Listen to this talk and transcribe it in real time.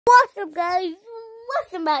up, guys?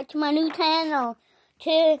 Welcome back to my new channel.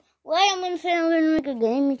 Today, I'm gonna say I'm gonna make a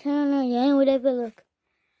gaming channel. Yeah, whatever. Look,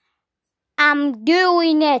 I'm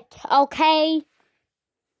doing it. Okay.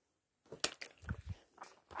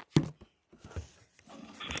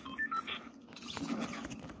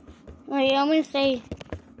 Wait, I'm gonna say.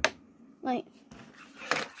 Wait.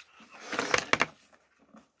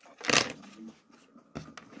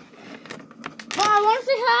 Oh, I wanna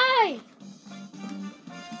say hi.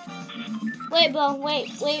 Wait, bro. Wait.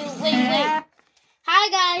 Hi,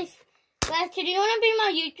 guys. Guys, do you want to be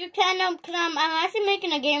my YouTube channel? Because I'm actually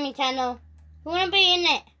making a gaming channel. Who want to be in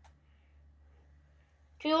it?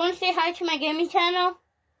 Do you want to say hi to my gaming channel?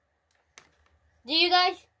 Do you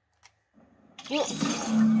guys?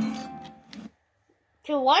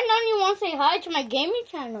 So why don't you want to say hi to my gaming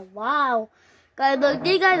channel? Wow. Guys, look,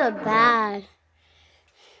 these guys are bad.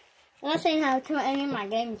 I'm not saying hi to any of my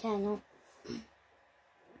gaming channel.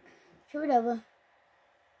 So whatever.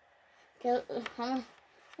 I'm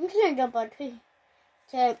just gonna jump out too.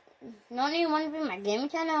 So, no one want to be my gaming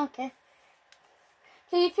channel, okay?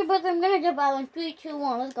 So YouTubers, I'm gonna jump out in 3, 2,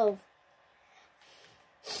 1, let's go.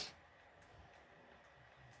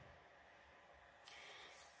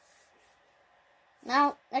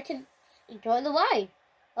 Now, let's enjoy the ride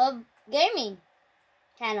of gaming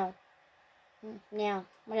channel. Yeah,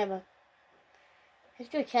 whatever.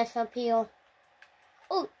 Let's do a chest up here.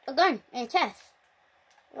 Oh, a gun and a chest.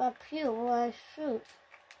 Up here, shoot.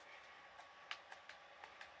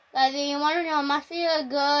 Guys, if you want to know, I'm actually a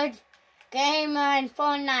good gamer in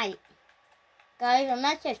Fortnite. Guys, I'm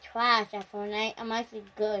not just trash at Fortnite. I'm actually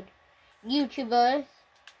good. YouTubers.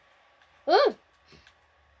 Ooh!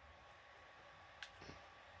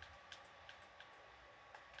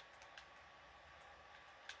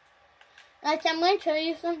 Guys, I'm going to show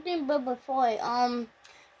you something, but before, I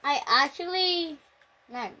actually,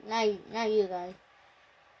 not you guys.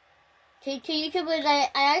 To YouTubers,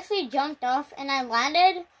 I actually jumped off and I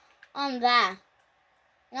landed on that.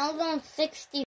 And I was on 60.